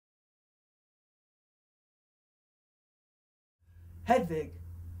Hedvig,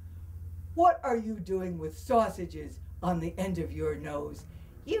 what are you doing with sausages on the end of your nose?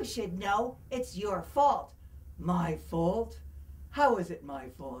 You should know. It's your fault. My fault? How is it my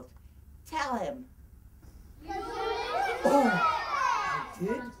fault? Tell him. Oh, I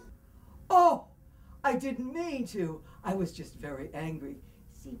did? Oh, I didn't mean to. I was just very angry.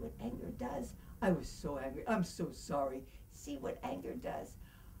 See what anger does? I was so angry. I'm so sorry. See what anger does?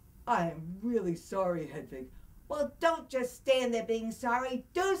 I am really sorry, Hedvig. Well, don't just stand there being sorry.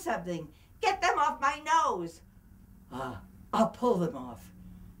 Do something. Get them off my nose. I'll pull them off.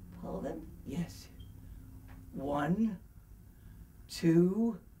 Pull them? Yes. 1,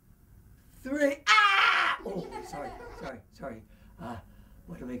 2, 3. Ah! Oh, sorry.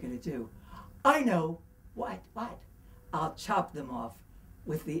 What am I going to do? I know. What? I'll chop them off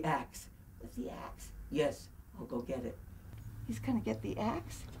with the axe. With the axe? Yes, I'll go get it. He's going to get the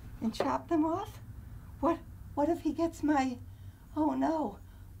axe and chop them off? What if he gets my... Oh, no.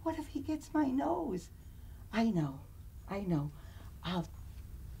 What if he gets my nose? I know. I'll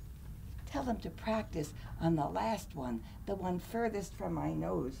tell him to practice on the last one, the one furthest from my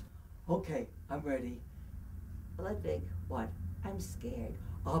nose. Okay, I'm ready. Ludwig, What? I'm scared.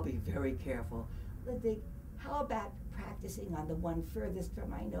 I'll be very careful. Ludwig, how about practicing on the one furthest from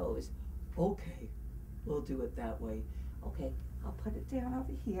my nose? Okay, we'll do it that way. Okay, I'll put it down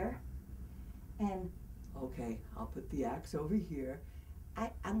over here. And Okay, I'll put the axe over here.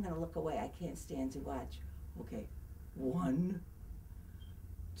 I'm going to look away. I can't stand to watch. Okay, 1,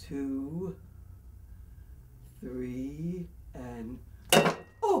 2, 3, and...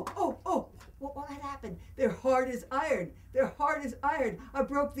 Oh! What happened? They're hard as iron. I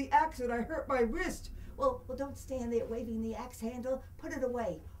broke the axe and I hurt my wrist. Well, don't stand there waving the axe handle. Put it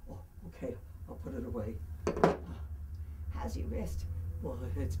away. Oh, okay, I'll put it away. How's your wrist? Well,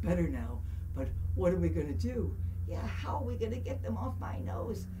 it's better now, but what are we going to do? Yeah, how are we going to get them off my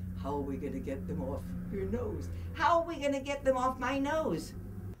nose? How are we going to get them off your nose? How are we going to get them off my nose?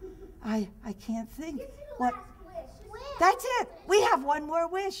 I can't think. What? That's it. We have one more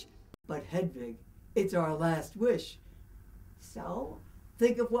wish. But Hedvig, it's our last wish. So?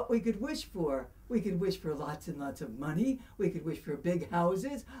 Think of what we could wish for. We could wish for lots and lots of money. We could wish for big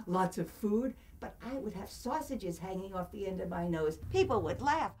houses, lots of food. But I would have sausages hanging off the end of my nose. People would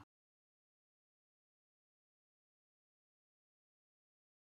laugh.